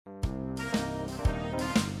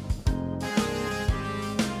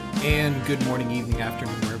And good morning, evening,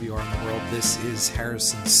 afternoon, wherever you are in the world. This is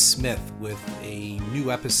Harrison Smith with a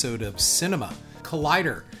new episode of Cinema.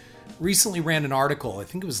 Collider recently ran an article, I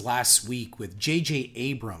think it was last week, with J.J.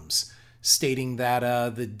 Abrams stating that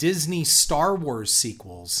the Disney Star Wars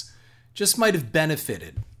sequels just might have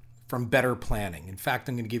benefited from better planning. In fact,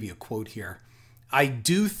 I'm going to give you a quote here. "I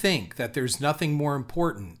do think that there's nothing more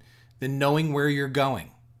important than knowing where you're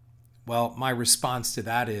going." Well, my response to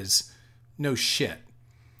that is, no shit.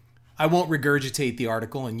 I won't regurgitate the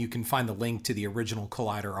article, and you can find the link to the original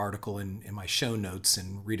Collider article in my show notes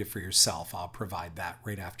and read it for yourself. I'll provide that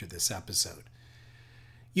right after this episode.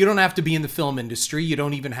 You don't have to be in the film industry. You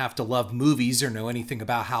don't even have to love movies or know anything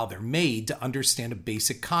about how they're made to understand a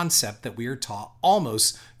basic concept that we are taught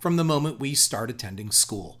almost from the moment we start attending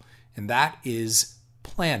school, and that is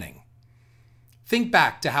planning. Think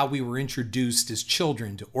back to how we were introduced as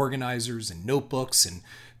children to organizers and notebooks and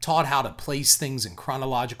taught how to place things in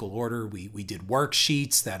chronological order. We did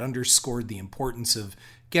worksheets that underscored the importance of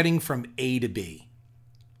getting from A to B.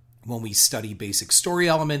 When we study basic story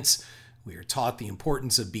elements, we are taught the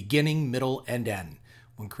importance of beginning, middle, and end.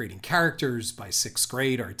 When creating characters by 6th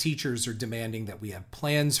grade, our teachers are demanding that we have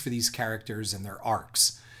plans for these characters and their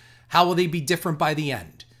arcs. How will they be different by the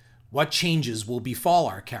end? What changes will befall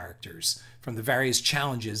our characters from the various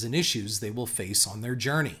challenges and issues they will face on their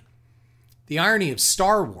journey? The irony of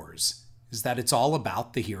Star Wars is that it's all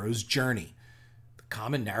about the hero's journey, the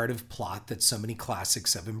common narrative plot that so many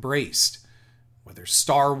classics have embraced. Whether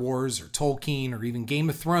Star Wars or Tolkien or even Game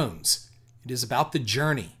of Thrones, it is about the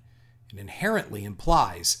journey and inherently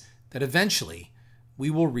implies that eventually we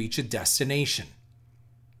will reach a destination.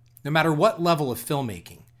 No matter what level of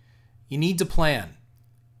filmmaking, you need to plan,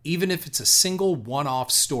 even if it's a single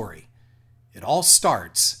one-off story. It all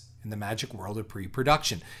starts in the magic world of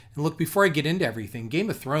pre-production. And look, before I get into everything,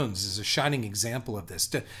 Game of Thrones is a shining example of this.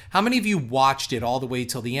 How many of you watched it all the way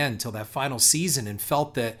till the end, till that final season, and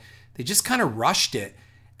felt that they just kind of rushed it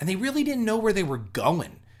and they really didn't know where they were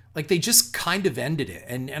going? Like, they just kind of ended it.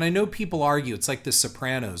 And I know people argue it's like The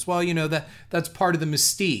Sopranos. Well, you know, that's part of the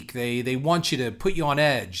mystique. They want you to put you on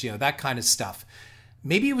edge, you know, that kind of stuff.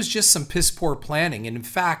 Maybe it was just some piss poor planning. And in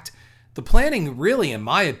fact, the planning really, in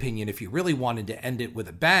my opinion, if you really wanted to end it with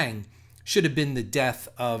a bang, should have been the death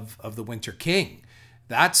of the Winter King.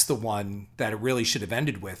 That's the one that it really should have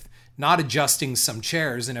ended with, not adjusting some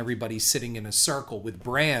chairs and everybody sitting in a circle with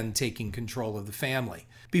Bran taking control of the family.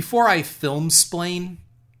 Before I film-splain,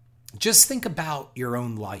 just think about your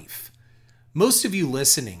own life. Most of you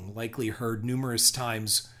listening likely heard numerous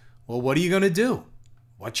times, well, what are you going to do?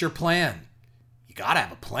 What's your plan? You got to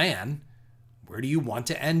have a plan. Where do you want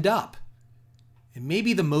to end up? And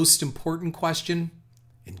maybe the most important question,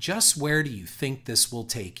 and just where do you think this will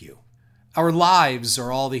take you? Our lives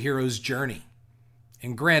are all the hero's journey.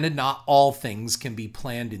 And granted, not all things can be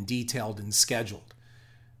planned and detailed and scheduled.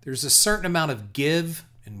 There's a certain amount of give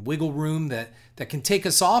and wiggle room that can take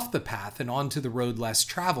us off the path and onto the road less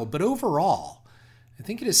traveled. But overall, I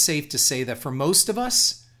think it is safe to say that for most of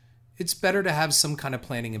us, it's better to have some kind of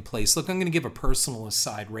planning in place. Look, I'm going to give a personal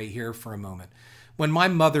aside right here for a moment. When my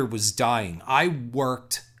mother was dying, I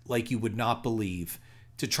worked like you would not believe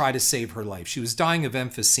to try to save her life. She was dying of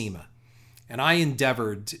emphysema, and I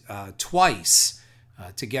endeavored twice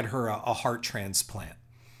to get her a heart transplant.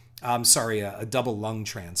 A double lung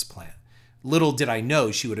transplant. Little did I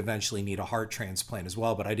know she would eventually need a heart transplant as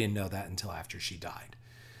well, but I didn't know that until after she died.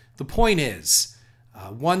 The point is,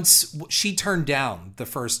 once she turned down the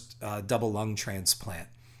first double lung transplant,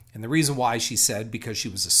 and the reason why, she said, because she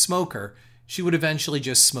was a smoker, she would eventually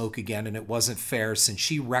just smoke again, and it wasn't fair since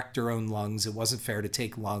she wrecked her own lungs. It wasn't fair to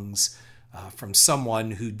take lungs from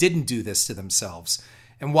someone who didn't do this to themselves.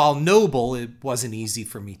 And while noble, it wasn't easy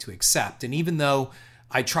for me to accept. And even though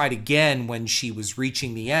I tried again when she was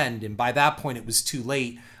reaching the end, and by that point it was too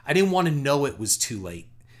late, I didn't want to know it was too late.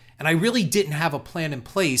 And I really didn't have a plan in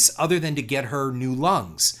place other than to get her new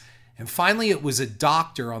lungs. And finally it was a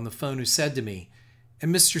doctor on the phone who said to me,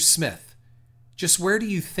 "And Mr. Smith, just where do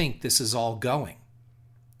you think this is all going?"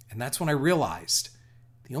 And that's when I realized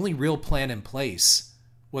the only real plan in place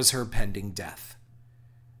was her pending death.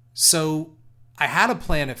 So I had a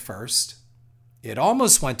plan at first. It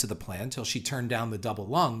almost went to the plan till she turned down the double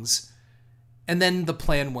lungs, and then the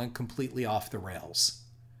plan went completely off the rails.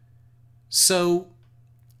 So,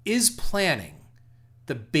 is planning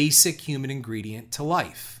the basic human ingredient to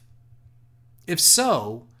life? If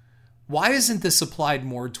so, why isn't this applied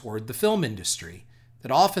more toward the film industry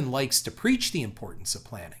that often likes to preach the importance of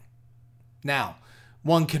planning? Now,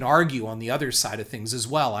 one can argue on the other side of things as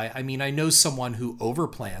well. I mean, I know someone who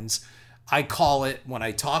overplans. I call it, when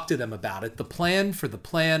I talk to them about it, the plan for the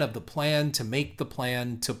plan of the plan to make the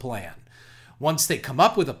plan to plan. Once they come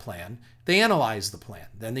up with a plan, they analyze the plan,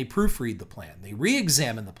 then they proofread the plan, they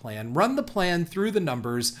re-examine the plan, run the plan through the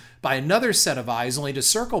numbers by another set of eyes, only to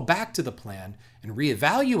circle back to the plan and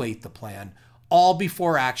reevaluate the plan, all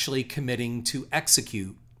before actually committing to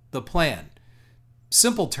execute the plan.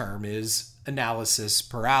 Simple term is analysis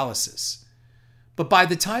paralysis. But by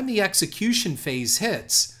the time the execution phase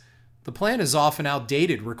hits, the plan is often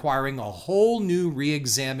outdated, requiring a whole new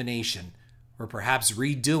re-examination or perhaps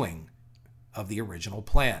redoing of the original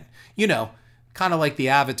plan. You know, kind of like the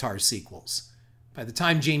Avatar sequels. By the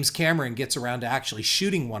time James Cameron gets around to actually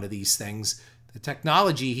shooting one of these things, the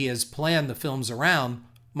technology he has planned the films around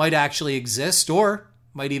might actually exist or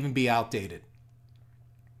might even be outdated.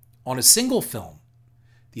 On a single film,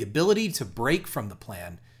 the ability to break from the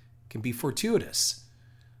plan can be fortuitous.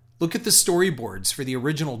 Look at the storyboards for the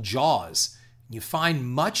original Jaws, and you find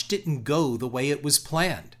much didn't go the way it was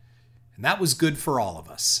planned. And that was good for all of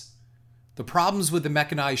us. The problems with the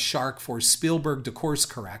mechanized shark forced Spielberg to course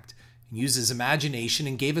correct and use his imagination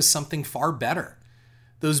and gave us something far better.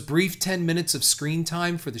 Those brief 10 minutes of screen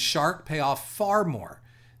time for the shark pay off far more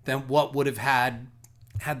than what would have had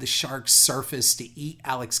the shark surface to eat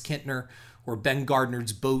Alex Kintner or Ben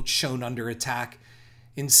Gardner's boat shown under attack.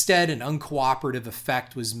 Instead, an uncooperative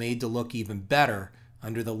effect was made to look even better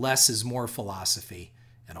under the less is more philosophy,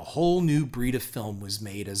 and a whole new breed of film was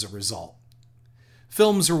made as a result.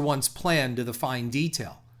 Films were once planned to the fine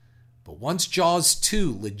detail, but once Jaws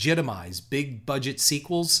 2 legitimized big-budget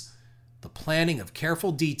sequels, the planning of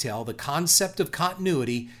careful detail, the concept of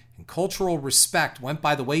continuity, and cultural respect went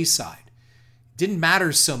by the wayside. It didn't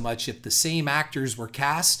matter so much if the same actors were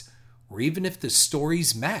cast or even if the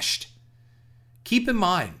stories meshed. Keep in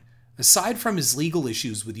mind, aside from his legal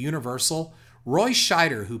issues with Universal, Roy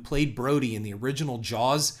Scheider, who played Brody in the original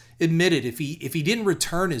Jaws, admitted if he didn't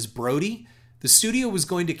return as Brody, the studio was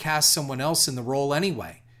going to cast someone else in the role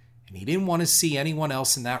anyway, and he didn't want to see anyone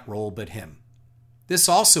else in that role but him. This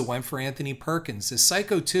also went for Anthony Perkins, as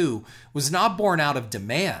Psycho 2 was not born out of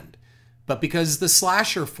demand, but because the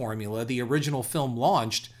slasher formula the original film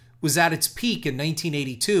launched was at its peak in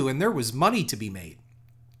 1982 and there was money to be made.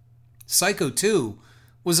 Psycho 2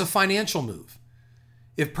 was a financial move.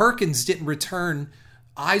 If Perkins didn't return,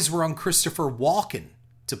 eyes were on Christopher Walken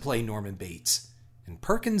to play Norman Bates, and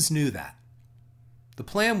Perkins knew that. The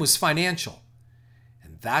plan was financial,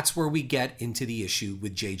 and that's where we get into the issue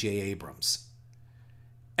with J.J. Abrams.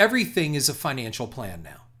 Everything is a financial plan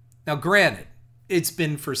now. Now, granted, it's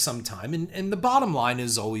been for some time, and the bottom line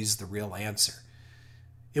is always the real answer.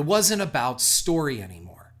 It wasn't about story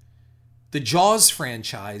anymore. The Jaws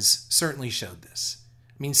franchise certainly showed this.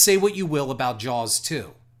 I mean, say what you will about Jaws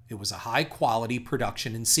 2. It was a high-quality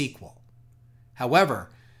production and sequel. However,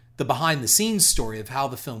 the behind-the-scenes story of how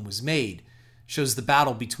the film was made shows the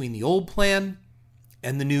battle between the old plan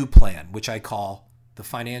and the new plan, which I call the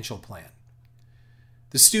financial plan.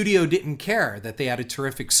 The studio didn't care that they had a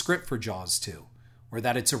terrific script for Jaws 2, or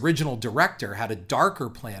that its original director had a darker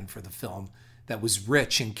plan for the film that was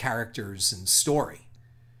rich in characters and story.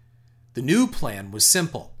 The new plan was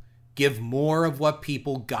simple. Give more of what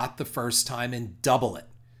people got the first time and double it.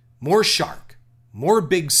 More shark, more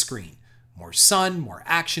big screen, more sun, more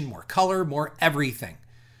action, more color, more everything.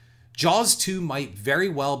 Jaws 2 might very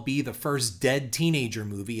well be the first dead teenager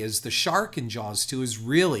movie, as the shark in Jaws 2 is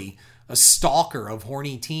really a stalker of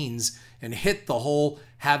horny teens and hit the whole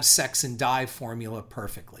have sex and die formula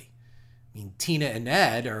perfectly. I mean, Tina and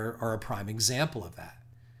Ed are a prime example of that.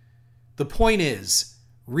 The point is,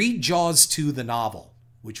 read Jaws 2 the novel,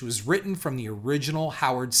 which was written from the original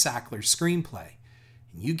Howard Sackler screenplay,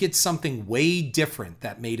 and you get something way different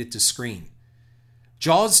that made it to screen.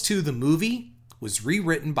 Jaws 2 the movie was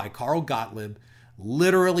rewritten by Carl Gottlieb,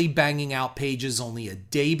 literally banging out pages only a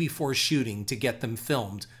day before shooting to get them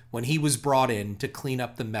filmed when he was brought in to clean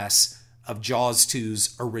up the mess of Jaws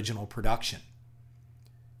 2's original production.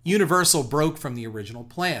 Universal broke from the original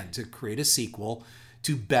plan to create a sequel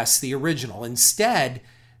to best the original. Instead,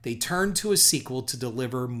 they turned to a sequel to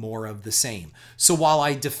deliver more of the same. So while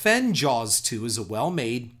I defend Jaws 2 as a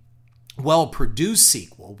well-made, well-produced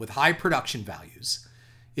sequel with high production values,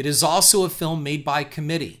 it is also a film made by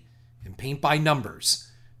committee and paint by numbers,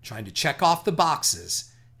 trying to check off the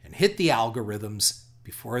boxes and hit the algorithms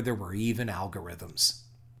before there were even algorithms.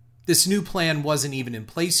 This new plan wasn't even in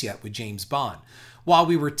place yet with James Bond. While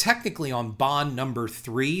we were technically on Bond number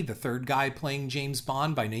 3, the third guy playing James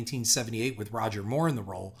Bond by 1978 with Roger Moore in the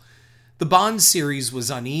role, the Bond series was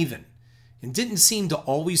uneven and didn't seem to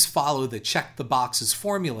always follow the check-the-boxes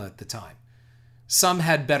formula at the time. Some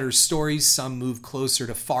had better stories, some moved closer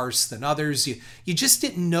to farce than others. You just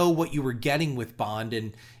didn't know what you were getting with Bond,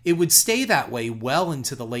 and it would stay that way well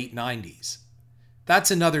into the late 90s.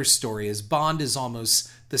 That's another story, as Bond is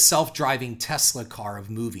almost the self-driving Tesla car of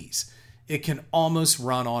movies. It can almost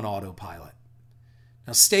run on autopilot.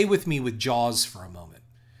 Now stay with me with Jaws for a moment.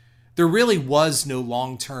 There really was no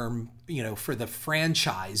long-term, for the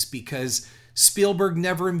franchise, because Spielberg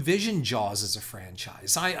never envisioned Jaws as a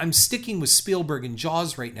franchise. I'm sticking with Spielberg and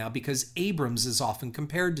Jaws right now because Abrams is often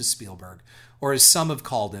compared to Spielberg, or as some have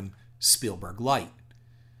called him, Spielberg Light.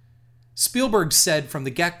 Spielberg said from the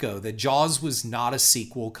get-go that Jaws was not a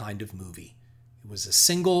sequel kind of movie. It was a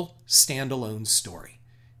single, standalone story.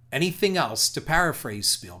 Anything else, to paraphrase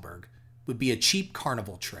Spielberg, would be a cheap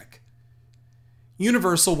carnival trick.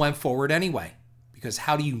 Universal went forward anyway, because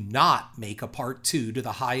how do you not make a part 2 to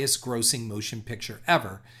the highest grossing motion picture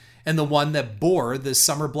ever, and the one that bore the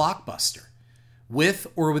summer blockbuster? With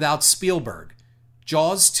or without Spielberg,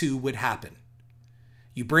 Jaws 2 would happen.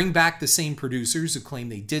 You bring back the same producers who claim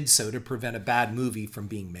they did so to prevent a bad movie from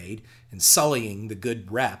being made and sullying the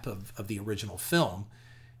good rep of the original film,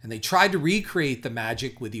 and they tried to recreate the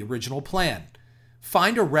magic with the original plan.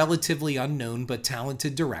 Find a relatively unknown but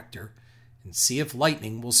talented director and see if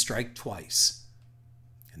lightning will strike twice.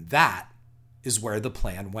 And that is where the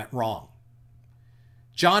plan went wrong.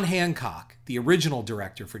 John Hancock, the original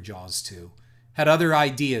director for Jaws 2, had other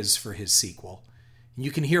ideas for his sequel, and you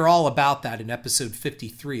can hear all about that in episode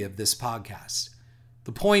 53 of this podcast.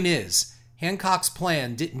 The point is, Hancock's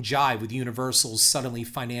plan didn't jive with Universal's suddenly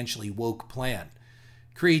financially woke plan.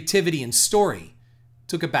 Creativity and story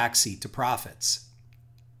took a backseat to profits.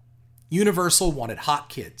 Universal wanted hot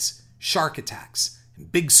kids, shark attacks,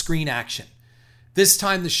 and big screen action. This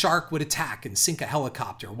time the shark would attack and sink a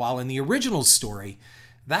helicopter, while in the original story,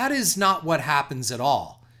 that is not what happens at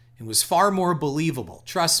all. It was far more believable.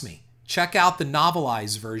 Trust me, check out the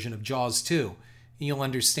novelized version of Jaws 2, and you'll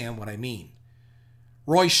understand what I mean.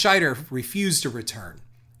 Roy Scheider refused to return,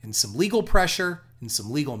 and some legal pressure and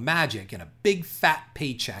some legal magic and a big fat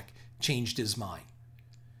paycheck changed his mind.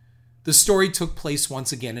 The story took place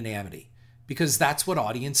once again in Amity, because that's what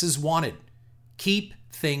audiences wanted. Keep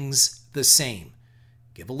things the same.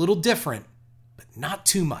 Give a little different, but not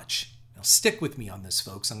too much. Now stick with me on this,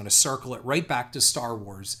 folks. I'm going to circle it right back to Star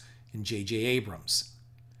Wars and J.J. Abrams.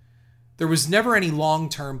 There was never any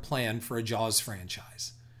long-term plan for a Jaws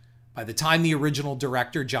franchise. By the time the original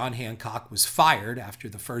director, John Hancock, was fired after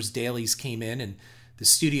the first dailies came in and the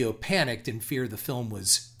studio panicked in fear the film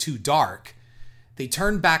was too dark, they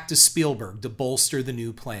turned back to Spielberg to bolster the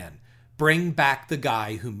new plan. Bring back the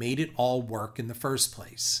guy who made it all work in the first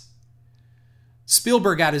place.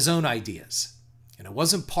 Spielberg had his own ideas, and it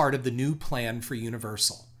wasn't part of the new plan for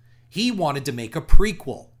Universal. He wanted to make a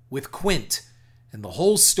prequel with Quint and the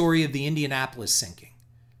whole story of the Indianapolis sinking.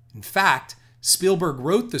 In fact, Spielberg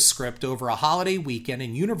wrote the script over a holiday weekend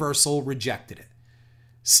and Universal rejected it.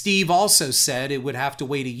 Steve also said it would have to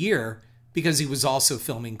wait a year because he was also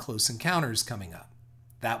filming Close Encounters coming up.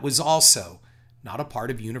 That was also not a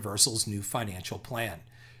part of Universal's new financial plan.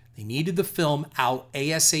 They needed the film out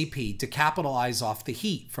ASAP to capitalize off the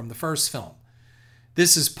heat from the first film.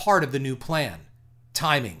 This is part of the new plan.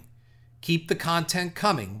 Timing. Keep the content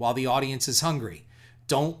coming while the audience is hungry.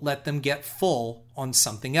 Don't let them get full on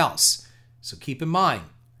something else. So keep in mind,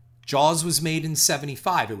 Jaws was made in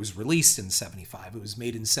 75. It was released in 75. It was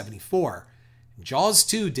made in 74. And Jaws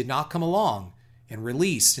 2 did not come along and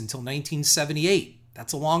released until 1978.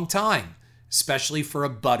 That's a long time, especially for a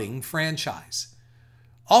budding franchise.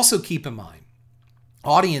 Also keep in mind,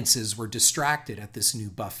 audiences were distracted at this new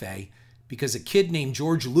buffet because a kid named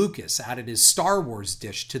George Lucas added his Star Wars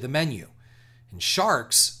dish to the menu, and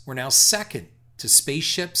sharks were now second to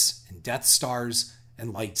spaceships and Death Stars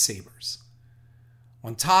and lightsabers.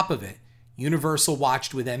 On top of it, Universal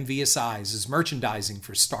watched with envious eyes as merchandising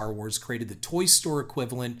for Star Wars created the toy store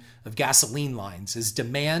equivalent of gasoline lines as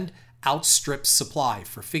demand outstripped supply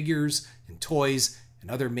for figures and toys and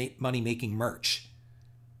other money-making merch.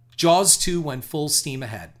 Jaws 2 went full steam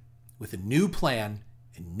ahead with a new plan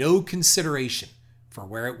and no consideration for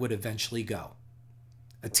where it would eventually go.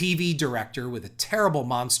 A TV director with a terrible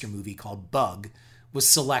monster movie called Bug was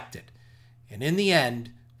selected, and in the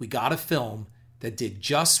end, we got a film that did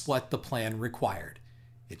just what the plan required.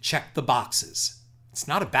 It checked the boxes. It's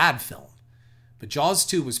not a bad film, but Jaws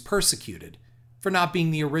 2 was persecuted for not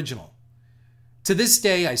being the original. To this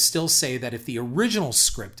day, I still say that if the original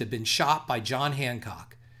script had been shot by John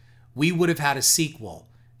Hancock, we would have had a sequel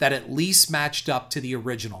that at least matched up to the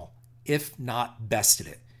original, if not bested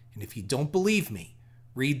it. And if you don't believe me,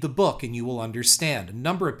 read the book and you will understand. A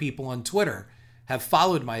number of people on Twitter have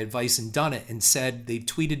followed my advice and done it and said they've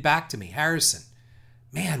tweeted back to me, Harrison,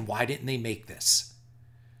 man, why didn't they make this?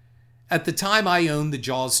 At the time, I owned the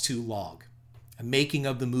Jaws 2 log, a making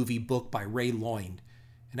of the movie book by Ray Loynd.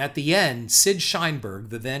 And at the end, Sid Sheinberg,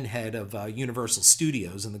 the then head of Universal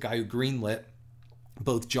Studios and the guy who greenlit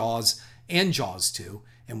both Jaws and Jaws 2,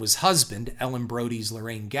 and was husband, Ellen Brody's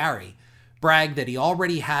Lorraine Gary, bragged that he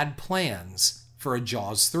already had plans for a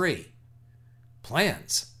Jaws 3.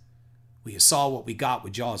 Plans? Well, you saw what we got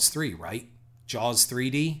with Jaws 3, right? Jaws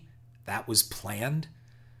 3D? That was planned?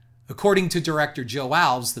 According to director Joe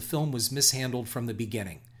Alves, the film was mishandled from the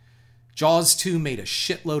beginning. Jaws 2 made a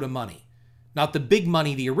shitload of money. Not the big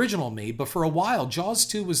money the original made, but for a while, Jaws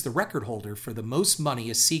 2 was the record holder for the most money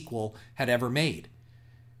a sequel had ever made.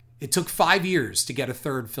 It took 5 years to get a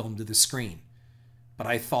third film to the screen. But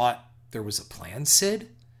I thought, there was a plan, Sid?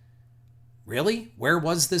 Really? Where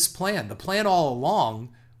was this plan? The plan all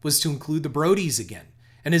along was to include the Brodies again.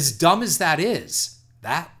 And as dumb as that is,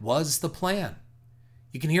 that was the plan.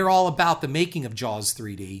 You can hear all about the making of Jaws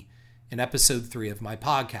 3D in episode 3 of my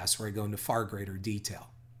podcast, where I go into far greater detail.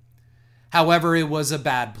 However, it was a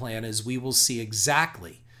bad plan, as we will see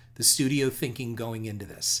exactly the studio thinking going into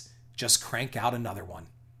this. Just crank out another one.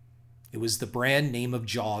 It was the brand name of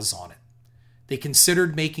Jaws on it. They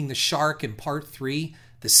considered making the shark in part 3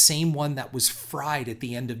 the same one that was fried at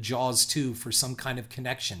the end of Jaws 2 for some kind of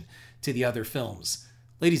connection to the other films.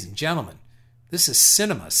 Ladies and gentlemen, this is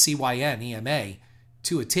cinema, CYNEMA,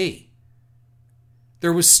 to a T.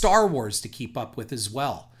 There was Star Wars to keep up with as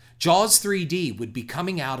well. Jaws 3D would be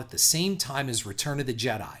coming out at the same time as Return of the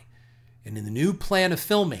Jedi. And in the new plan of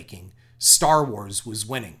filmmaking, Star Wars was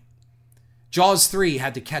winning. Jaws 3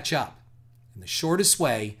 had to catch up. And the shortest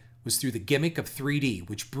way was through the gimmick of 3D,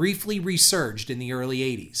 which briefly resurged in the early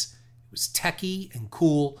 80s. It was techy and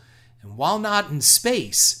cool, and while not in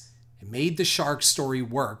space, it made the shark story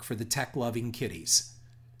work for the tech-loving kiddies.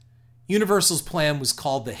 Universal's plan was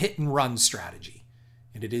called the hit-and-run strategy,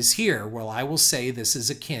 and it is here where I will say this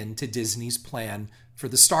is akin to Disney's plan for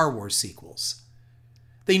the Star Wars sequels.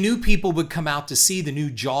 They knew people would come out to see the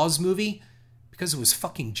new Jaws movie because it was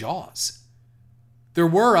fucking Jaws. There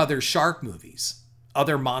were other shark movies,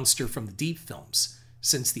 other Monster from the Deep films,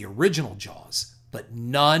 since the original Jaws, but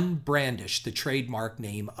none brandished the trademark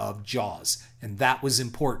name of Jaws, and that was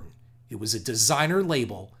important. It was a designer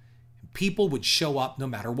label, and people would show up no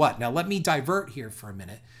matter what. Now let me divert here for a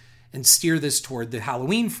minute and steer this toward the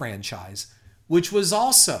Halloween franchise, which was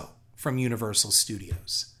also from Universal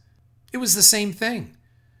Studios. It was the same thing.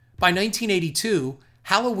 By 1982,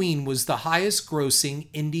 Halloween was the highest grossing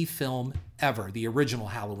indie film ever, the original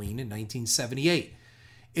Halloween in 1978.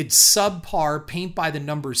 Its subpar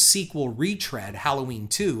paint-by-the-numbers sequel retread, Halloween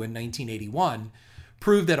 2 in 1981,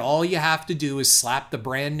 proved that all you have to do is slap the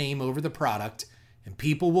brand name over the product and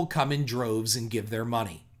people will come in droves and give their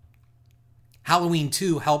money. Halloween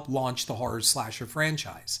 2 helped launch the horror slasher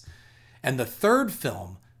franchise, and the third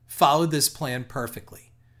film followed this plan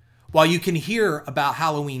perfectly. While you can hear about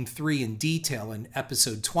Halloween 3 in detail in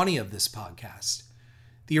episode 20 of this podcast,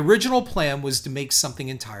 the original plan was to make something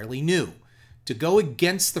entirely new, to go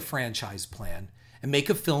against the franchise plan and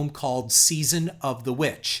make a film called Season of the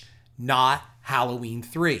Witch, not Halloween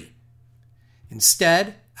 3.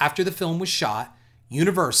 Instead, after the film was shot,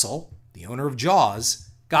 Universal, the owner of Jaws,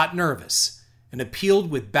 got nervous and appealed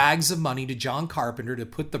with bags of money to John Carpenter to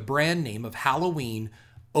put the brand name of Halloween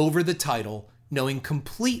over the title, knowing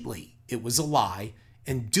completely it was a lie,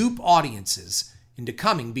 and dupe audiences into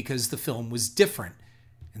coming because the film was different,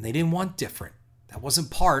 and they didn't want different. That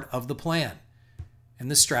wasn't part of the plan. And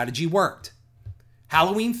the strategy worked.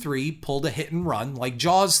 Halloween 3 pulled a hit and run like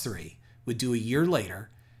Jaws 3 would do a year later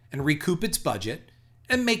and recoup its budget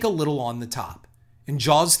and make a little on the top. And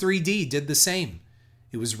Jaws 3D did the same.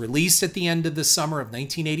 It was released at the end of the summer of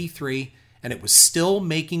 1983, and it was still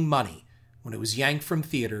making money when it was yanked from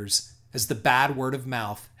theaters, as the bad word of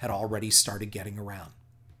mouth had already started getting around.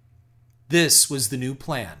 This was the new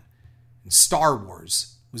plan, and Star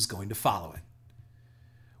Wars was going to follow it.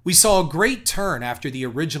 We saw a great turn after the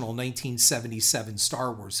original 1977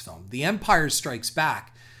 Star Wars film. The Empire Strikes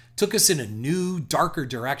Back took us in a new, darker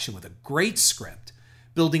direction with a great script,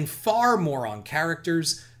 building far more on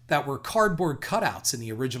characters that were cardboard cutouts in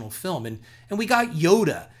the original film. And we got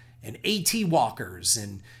Yoda and AT walkers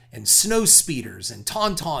and snow speeders and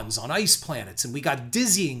tauntauns on ice planets. And we got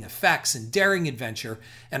dizzying effects and daring adventure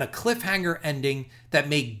and a cliffhanger ending that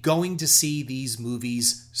made going to see these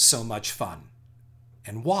movies so much fun.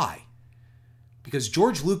 And why? Because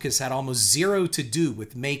George Lucas had almost zero to do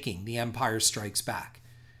with making The Empire Strikes Back.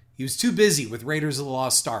 He was too busy with Raiders of the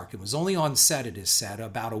Lost Ark and was only on set, it is said,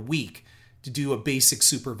 about a week to do a basic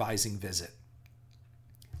supervising visit.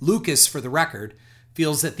 Lucas, for the record,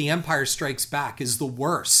 feels that The Empire Strikes Back is the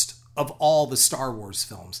worst of all the Star Wars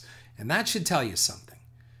films, and that should tell you something.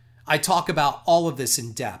 I talk about all of this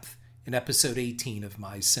in depth in episode 18 of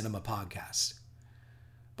my cinema podcast.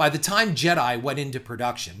 By the time Jedi went into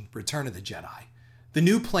production, Return of the Jedi, the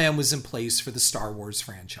new plan was in place for the Star Wars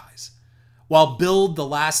franchise. While Build, the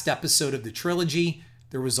last episode of the trilogy,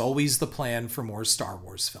 there was always the plan for more Star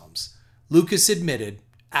Wars films. Lucas admitted,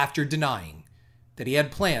 after denying, that he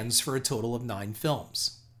had plans for a total of 9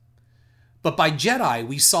 films. But by Jedi,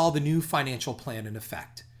 we saw the new financial plan in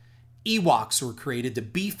effect. Ewoks were created to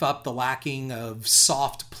beef up the lacking of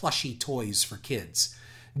soft, plushy toys for kids.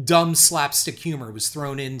 Dumb slapstick humor was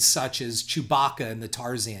thrown in, such as Chewbacca and the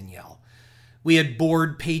Tarzan yell. We had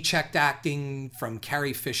bored, paycheck acting from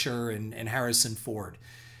Carrie Fisher and Harrison Ford.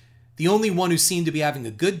 The only one who seemed to be having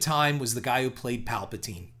a good time was the guy who played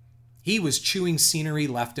Palpatine. He was chewing scenery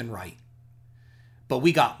left and right. But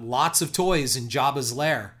we got lots of toys in Jabba's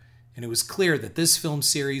lair, and it was clear that this film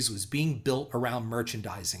series was being built around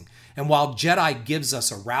merchandising. And while Jedi gives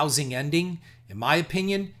us a rousing ending, in my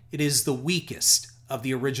opinion, it is the weakest of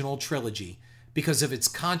the original trilogy because of its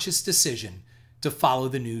conscious decision to follow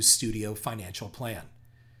the new studio financial plan.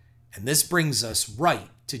 And this brings us right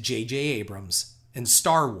to J.J. Abrams and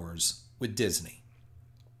Star Wars with Disney.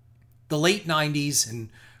 The late 90s and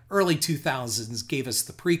early 2000s gave us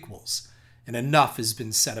the prequels, and enough has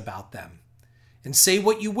been said about them. And say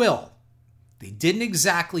what you will, they didn't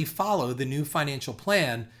exactly follow the new financial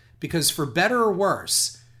plan because, for better or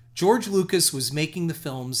worse, George Lucas was making the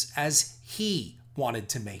films as he wanted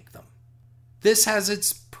to make them. This has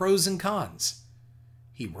its pros and cons.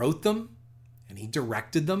 He wrote them, and he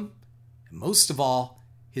directed them, and most of all,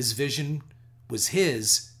 his vision was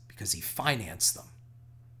his because he financed them.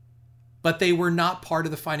 But they were not part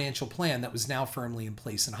of the financial plan that was now firmly in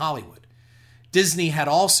place in Hollywood. Disney had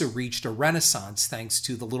also reached a renaissance thanks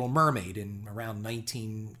to The Little Mermaid in around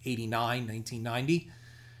 1989, 1990,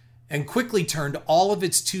 and quickly turned all of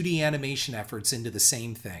its 2D animation efforts into the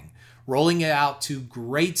same thing, rolling it out to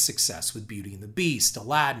great success with Beauty and the Beast,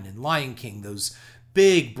 Aladdin, and Lion King, those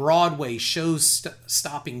big Broadway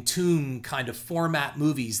show-stopping tune kind of format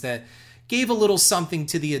movies that gave a little something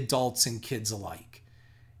to the adults and kids alike.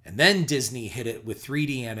 And then Disney hit it with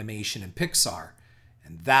 3D animation and Pixar,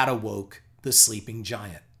 and that awoke the sleeping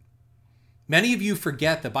giant. Many of you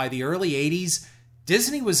forget that by the early 80s,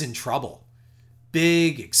 Disney was in trouble.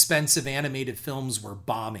 Big, expensive animated films were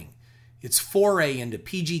bombing. Its foray into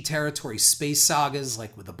PG territory space sagas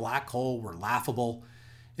like with The Black Hole were laughable,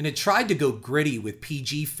 and it tried to go gritty with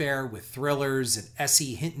PG fare with thrillers and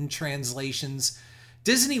S.E. Hinton translations.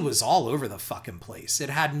 Disney was all over the fucking place. It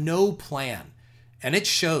had no plan, and it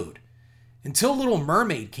showed. Until Little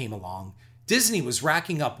Mermaid came along, Disney was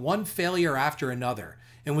racking up one failure after another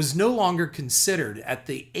and was no longer considered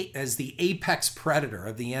as the apex predator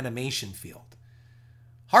of the animation field.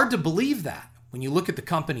 Hard to believe that when you look at the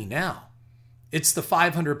company now. It's the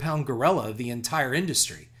 500-pound gorilla of the entire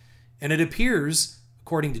industry, and it appears,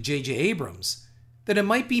 according to J.J. Abrams, that it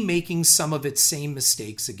might be making some of its same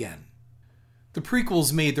mistakes again. The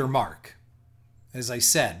prequels made their mark, as I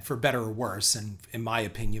said, for better or worse, and in my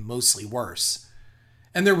opinion, mostly worse.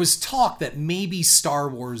 And there was talk that maybe Star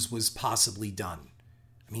Wars was possibly done.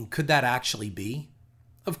 I mean, could that actually be?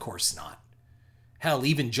 Of course not. Hell,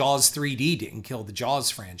 even Jaws 3D didn't kill the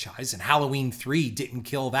Jaws franchise, and Halloween 3 didn't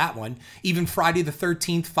kill that one. Even Friday the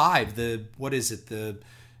 13th 5, the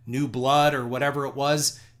New Blood or whatever it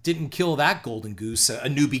was, didn't kill that golden goose. A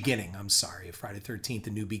New Beginning, I'm sorry. Friday the 13th,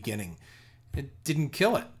 A New Beginning. It didn't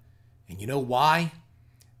kill it. And you know why?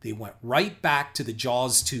 They went right back to the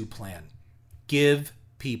Jaws 2 plan. Give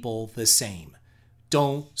people the same.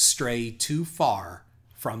 Don't stray too far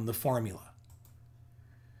from the formula.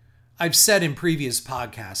 I've said in previous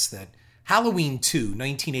podcasts that Halloween 2,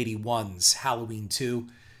 1981's Halloween 2,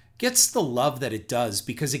 gets the love that it does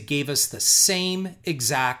because it gave us the same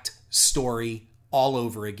exact story all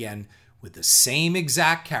over again with the same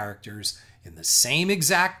exact characters in the same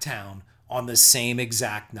exact town on the same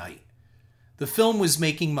exact night. The film was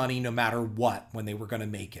making money no matter what when they were going to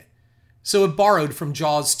make it. So it borrowed from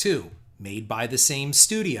Jaws 2, made by the same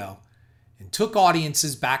studio, and took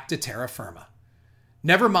audiences back to terra firma.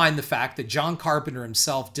 Never mind the fact that John Carpenter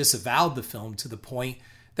himself disavowed the film to the point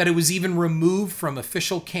that it was even removed from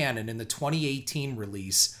official canon in the 2018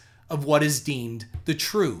 release of what is deemed the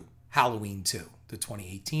true Halloween 2, the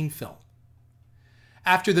 2018 film.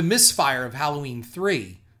 After the misfire of Halloween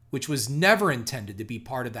 3, which was never intended to be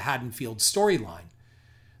part of the Haddonfield storyline,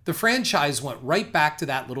 The franchise went right back to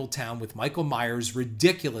that little town with Michael Myers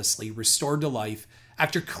ridiculously restored to life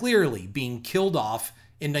after clearly being killed off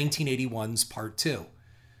in 1981's Part 2.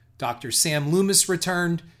 Dr. Sam Loomis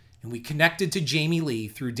returned, and we connected to Jamie Lee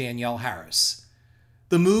through Danielle Harris.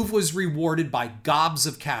 The move was rewarded by gobs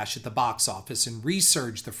of cash at the box office and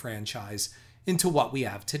resurged the franchise into what we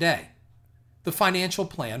have today. The financial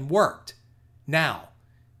plan worked. Now,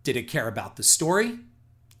 did it care about the story,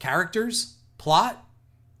 characters, plot?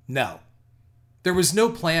 No. There was no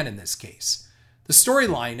plan in this case. The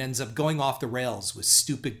storyline ends up going off the rails with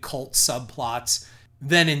stupid cult subplots,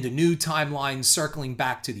 then into new timelines circling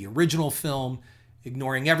back to the original film,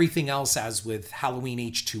 ignoring everything else as with Halloween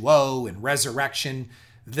H2O and Resurrection,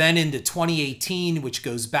 then into 2018, which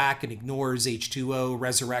goes back and ignores H2O,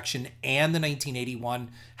 Resurrection, and the 1981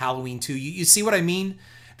 Halloween 2. You see what I mean?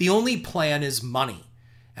 The only plan is money,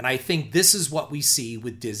 and I think this is what we see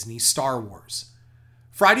with Disney Star Wars.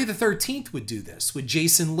 Friday the 13th would do this, with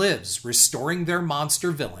Jason Lives restoring their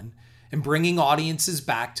monster villain and bringing audiences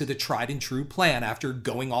back to the tried and true plan after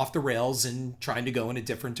going off the rails and trying to go in a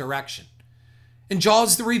different direction. And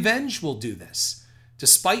Jaws the Revenge will do this,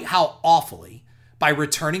 despite how awfully, by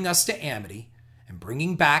returning us to Amity and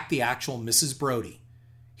bringing back the actual Mrs. Brody.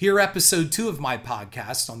 Hear episode 2 of my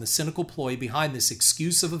podcast on the cynical ploy behind this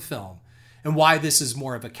excuse of a film and why this is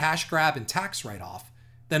more of a cash grab and tax write-off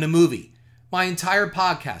than a movie. My entire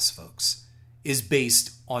podcast, folks, is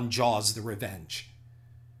based on Jaws the Revenge.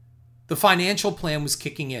 The financial plan was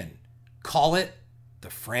kicking in. Call it the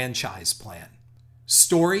franchise plan.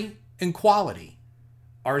 Story and quality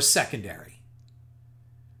are secondary.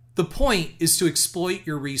 The point is to exploit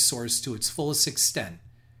your resource to its fullest extent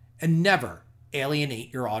and never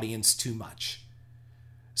alienate your audience too much.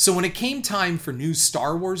 So when it came time for new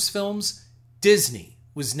Star Wars films, Disney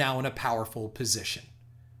was now in a powerful position.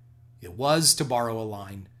 It was, to borrow a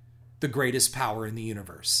line, the greatest power in the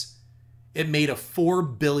universe. It made a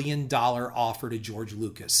 $4 billion offer to George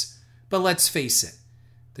Lucas. But let's face it,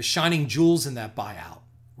 the shining jewels in that buyout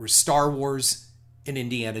were Star Wars and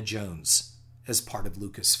Indiana Jones as part of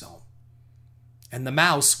Lucasfilm. And the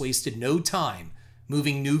mouse wasted no time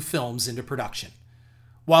moving new films into production.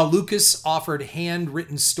 While Lucas offered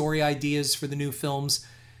handwritten story ideas for the new films,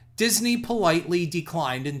 Disney politely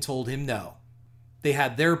declined and told him no. They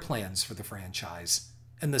had their plans for the franchise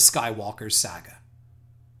and the Skywalker saga.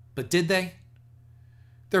 But did they?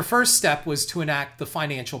 Their first step was to enact the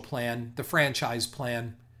financial plan, the franchise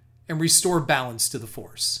plan, and restore balance to the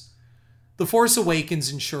Force. The Force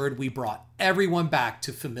Awakens ensured we brought everyone back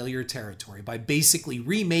to familiar territory by basically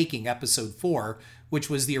remaking Episode 4,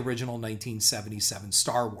 which was the original 1977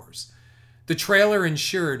 Star Wars. The trailer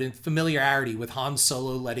ensured familiarity with Han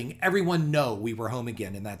Solo letting everyone know we were home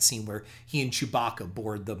again in that scene where he and Chewbacca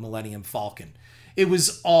board the Millennium Falcon. It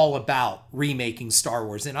was all about remaking Star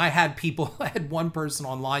Wars. And I had one person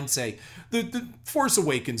online say, the Force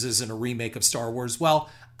Awakens isn't a remake of Star Wars. Well,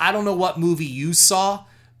 I don't know what movie you saw,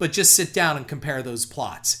 but just sit down and compare those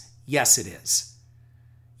plots. Yes, it is.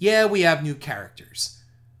 Yeah, we have new characters,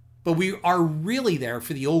 but we are really there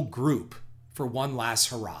for the old group for one last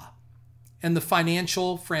hurrah. And the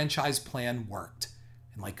financial franchise plan worked.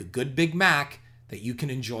 And like a good Big Mac that you can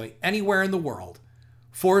enjoy anywhere in the world,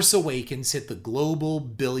 Force Awakens hit the global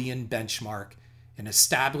billion benchmark and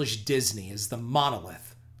established Disney as the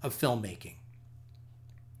monolith of filmmaking.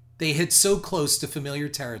 They hit so close to familiar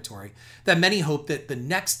territory that many hoped that the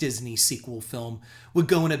next Disney sequel film would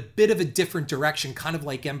go in a bit of a different direction, kind of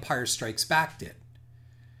like Empire Strikes Back did.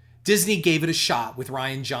 Disney gave it a shot with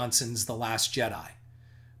Rian Johnson's The Last Jedi.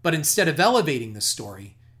 But instead of elevating the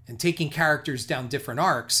story and taking characters down different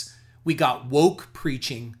arcs, we got woke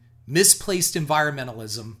preaching, misplaced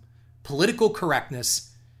environmentalism, political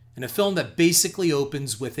correctness, and a film that basically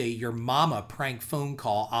opens with a your mama prank phone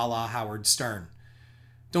call a la Howard Stern.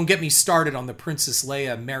 Don't get me started on the Princess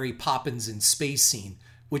Leia, Mary Poppins in space scene,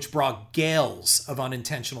 which brought gales of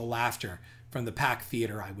unintentional laughter from the packed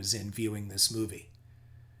theater I was in viewing this movie.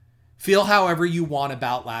 Feel however you want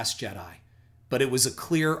about Last Jedi, but it was a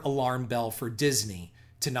clear alarm bell for Disney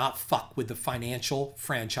to not fuck with the financial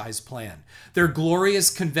franchise plan. Their glorious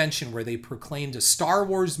convention where they proclaimed a Star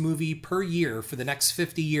Wars movie per year for the next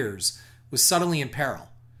 50 years was suddenly in peril.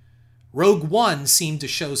 Rogue One seemed to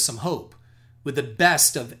show some hope, with the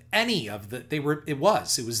best of any of the, it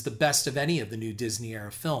was the best of any of the new Disney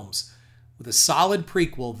era films, with a solid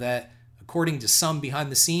prequel that, according to some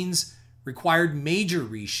behind the scenes, required major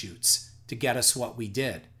reshoots to get us what we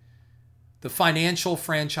did. The financial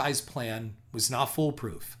franchise plan was not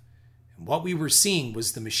foolproof, and what we were seeing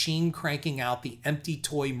was the machine cranking out the empty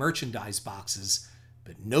toy merchandise boxes,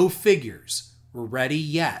 but no figures were ready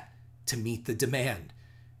yet to meet the demand.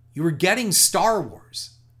 You were getting Star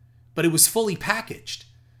Wars, but it was fully packaged.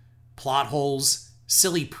 Plot holes,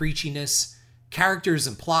 silly preachiness, characters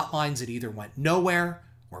and plot lines that either went nowhere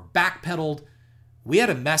or backpedaled. We had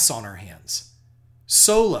a mess on our hands.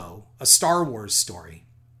 Solo, a Star Wars story,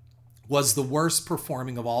 was the worst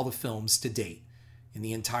performing of all the films to date in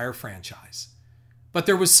the entire franchise. But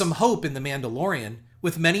there was some hope in The Mandalorian,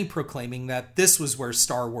 with many proclaiming that this was where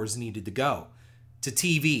Star Wars needed to go, to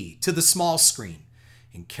TV, to the small screen,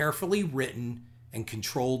 in carefully written and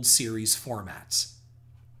controlled series formats.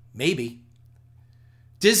 Maybe.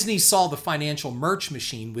 Disney saw the financial merch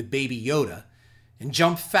machine with Baby Yoda and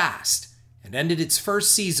jumped fast and ended its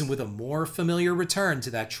first season with a more familiar return to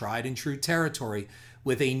that tried and true territory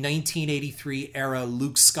with a 1983 era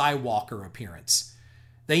Luke Skywalker appearance.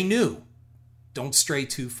 They knew, don't stray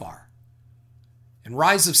too far. And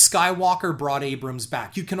Rise of Skywalker brought Abrams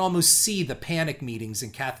back. You can almost see the panic meetings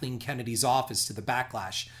in Kathleen Kennedy's office to the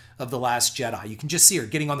backlash of The Last Jedi. You can just see her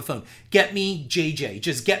getting on the phone. Get me JJ.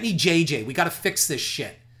 Just get me JJ. We got to fix this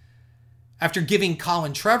shit. After giving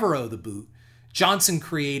Colin Trevorrow the boot, Johnson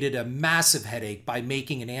created a massive headache by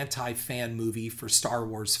making an anti-fan movie for Star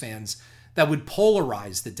Wars fans that would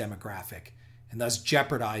polarize the demographic and thus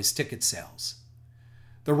jeopardize ticket sales.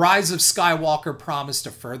 The Rise of Skywalker promised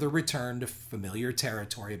a further return to familiar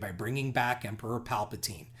territory by bringing back Emperor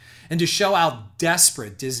Palpatine, and to show how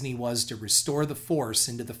desperate Disney was to restore the Force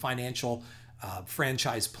into the financial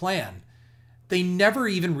franchise plan. They never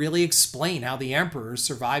even really explain how the Emperor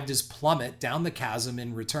survived his plummet down the chasm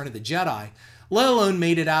in Return of the Jedi, let alone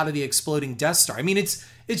made it out of the exploding Death Star. I mean, it's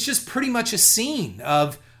just pretty much a scene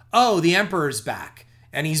of, oh, the Emperor's back,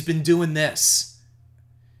 and he's been doing this.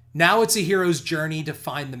 Now it's a hero's journey to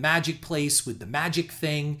find the magic place with the magic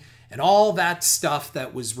thing, and all that stuff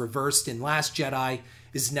that was reversed in Last Jedi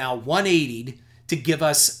is now 180'd to give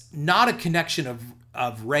us not a connection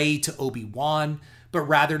of Rey to Obi-Wan, but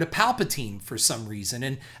rather to Palpatine for some reason.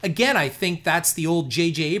 And again, I think that's the old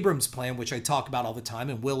J.J. Abrams plan, which I talk about all the time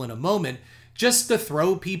and will in a moment, just to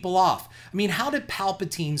throw people off. I mean, how did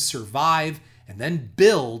Palpatine survive and then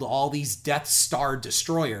build all these Death Star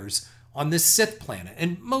destroyers on this Sith planet?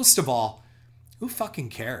 And most of all, who fucking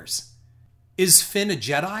cares? Is Finn a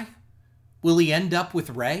Jedi? Will he end up with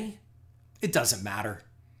Rey? It doesn't matter.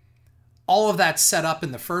 All of that set up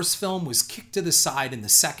in the first film was kicked to the side in the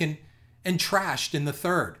second and trashed in the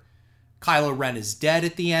third. Kylo Ren is dead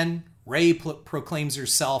at the end. Rey proclaims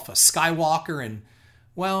herself a Skywalker, and,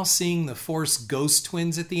 well, seeing the Force ghost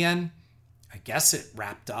twins at the end, I guess it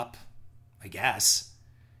wrapped up. I guess.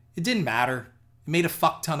 It didn't matter. It made a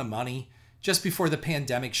fuck ton of money. Just before the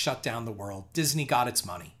pandemic shut down the world, Disney got its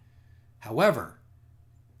money. However,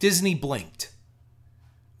 Disney blinked.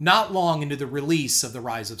 Not long into the release of The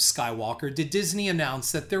Rise of Skywalker did Disney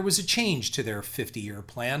announce that there was a change to their 50-year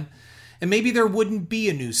plan, and maybe there wouldn't be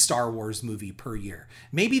a new Star Wars movie per year.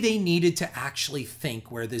 Maybe they needed to actually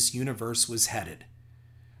think where this universe was headed.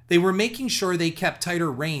 They were making sure they kept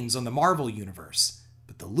tighter reins on the Marvel universe,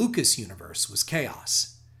 but the Lucas universe was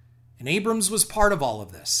chaos. And Abrams was part of all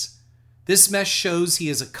of this. This mess shows he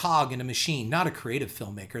is a cog in a machine, not a creative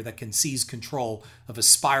filmmaker that can seize control of a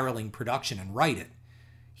spiraling production and write it.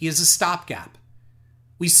 He is a stopgap.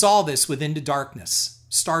 We saw this with Into Darkness,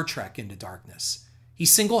 Star Trek Into Darkness. He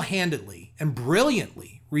single-handedly and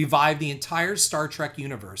brilliantly revived the entire Star Trek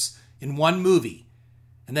universe in one movie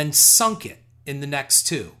and then sunk it in the next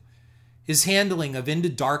two. His handling of Into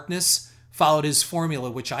Darkness followed his formula,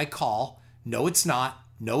 which I call, no it's not,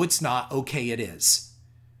 no it's not, okay it is.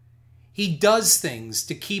 He does things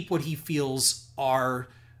to keep what he feels are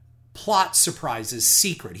plot surprises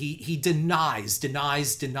secret. He denies,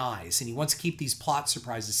 and he wants to keep these plot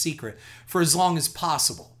surprises secret for as long as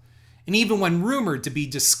possible. And even when rumored to be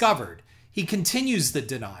discovered, he continues the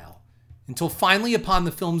denial until finally upon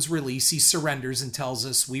the film's release, he surrenders and tells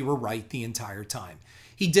us we were right the entire time.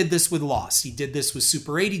 He did this with Lost. He did this with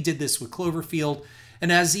Super 8. He did this with Cloverfield.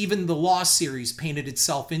 And as even the Lost series painted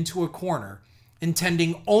itself into a corner,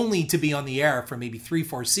 intending only to be on the air for maybe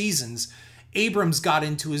 3-4 seasons, Abrams got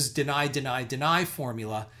into his deny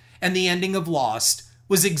formula, and the ending of Lost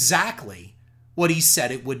was exactly what he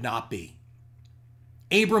said it would not be.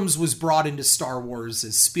 Abrams was brought into Star Wars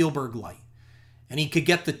as Spielberg light, and he could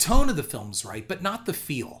get the tone of the films right, but not the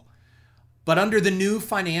feel. But under the new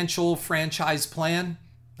financial franchise plan,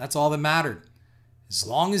 that's all that mattered. As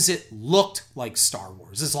long as it looked like Star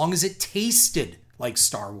Wars, as long as it tasted like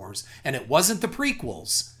Star Wars, and it wasn't the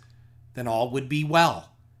prequels, then all would be well.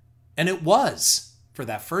 And it was for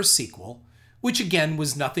that first sequel, which again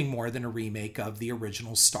was nothing more than a remake of the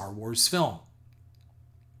original Star Wars film.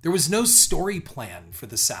 There was no story plan for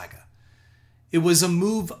the saga. It was a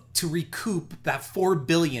move to recoup that $4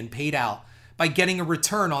 billion paid out by getting a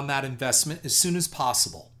return on that investment as soon as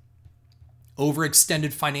possible.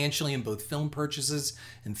 Overextended financially in both film purchases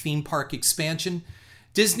and theme park expansion,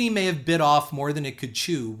 Disney may have bit off more than it could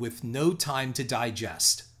chew with no time to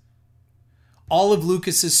digest. All of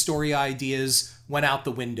Lucas's story ideas went out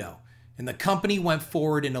the window, and the company went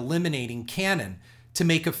forward in eliminating canon to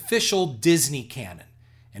make official Disney canon,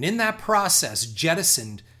 and in that process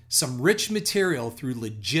jettisoned some rich material through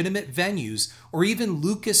legitimate venues or even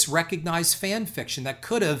Lucas-recognized fan fiction that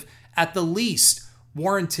could have, at the least,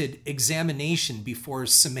 warranted examination before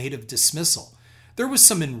summative dismissal. There was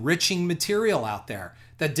some enriching material out there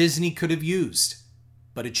that Disney could have used,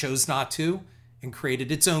 but it chose not to and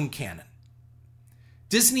created its own canon.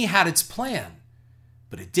 Disney had its plan,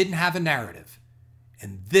 but it didn't have a narrative.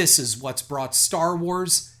 And this is what's brought Star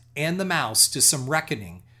Wars and the Mouse to some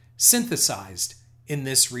reckoning, synthesized in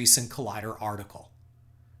this recent Collider article.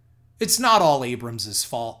 It's not all Abrams'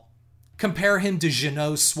 fault. Compare him to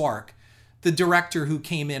Jeannot Szwarc, the director who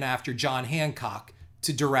came in after John Hancock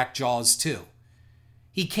to direct Jaws 2.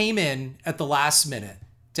 He came in at the last minute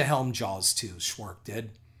to helm Jaws 2, Szwarc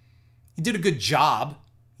did. He did a good job.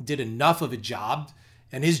 He did enough of a job,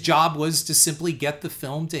 and his job was to simply get the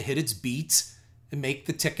film to hit its beats and make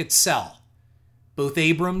the tickets sell. Both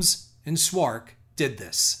Abrams and Szwarc did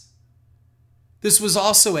this. This was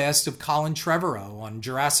also asked of Colin Trevorrow on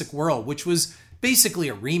Jurassic World, which was basically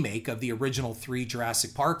a remake of the original 3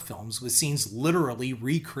 Jurassic Park films with scenes literally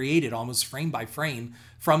recreated almost frame by frame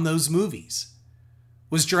from those movies.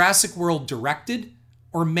 Was Jurassic World directed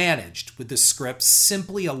or managed with the script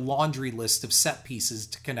simply a laundry list of set pieces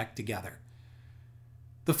to connect together?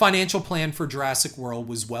 The financial plan for Jurassic World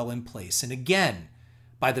was well in place, and again,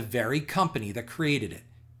 by the very company that created it,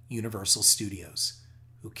 Universal Studios,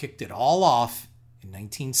 who kicked it all off in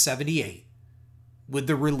 1978 with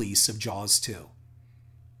the release of Jaws 2.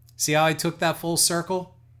 See how I took that full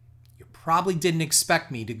circle? You probably didn't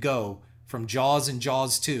expect me to go from Jaws and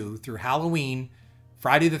Jaws 2 through Halloween,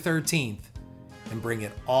 Friday the 13th, and bring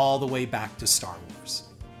it all the way back to Star Wars.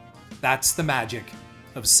 That's the magic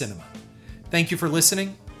of cinema. Thank you for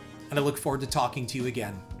listening, and I look forward to talking to you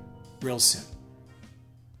again real soon.